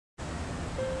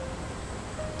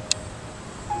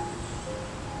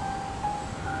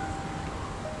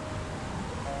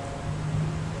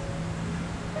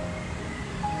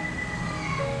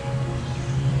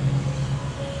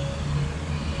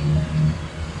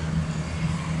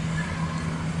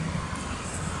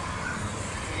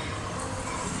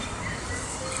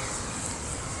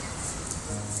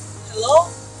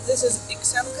this is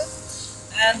Xsenka,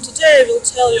 and today I will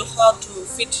tell you how to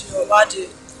feed your body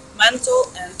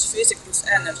mental and physical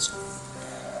energy.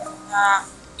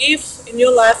 If in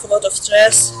your life a lot of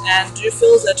stress and you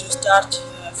feel that you start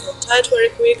feel tired very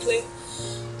quickly,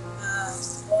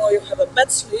 or you have a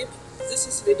bad sleep, this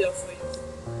is video for you.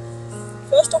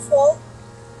 First of all,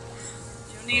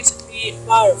 you need to be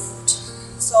barefoot.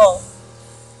 So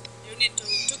you need to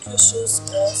take your shoes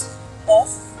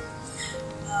off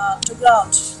to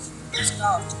ground.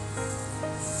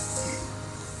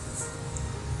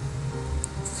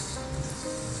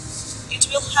 It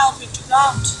will help you to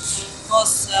ground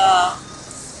because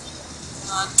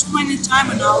too many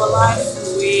time in our life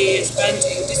we spend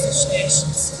in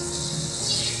dissociations.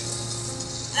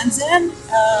 And then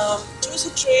choose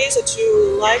a tree that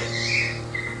you like.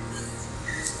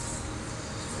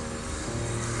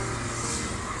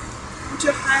 Put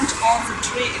your hand on the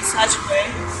tree in such a way.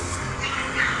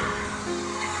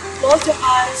 Close your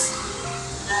eyes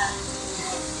and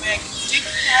make deep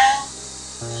inhale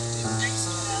and deep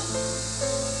exhale.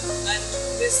 And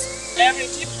with every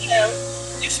deep inhale,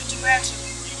 you should imagine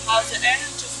how the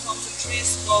energy from the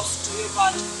trees goes to your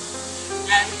body.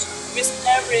 And with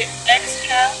every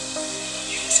exhale,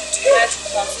 you should imagine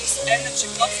how this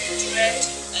energy concentrates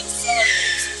and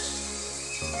accelerates.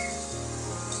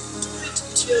 Do it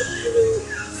until you will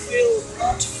feel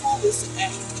not full with the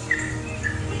energy.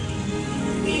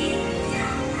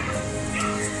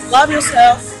 Love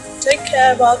yourself, take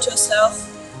care about yourself.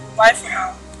 Bye for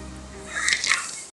now.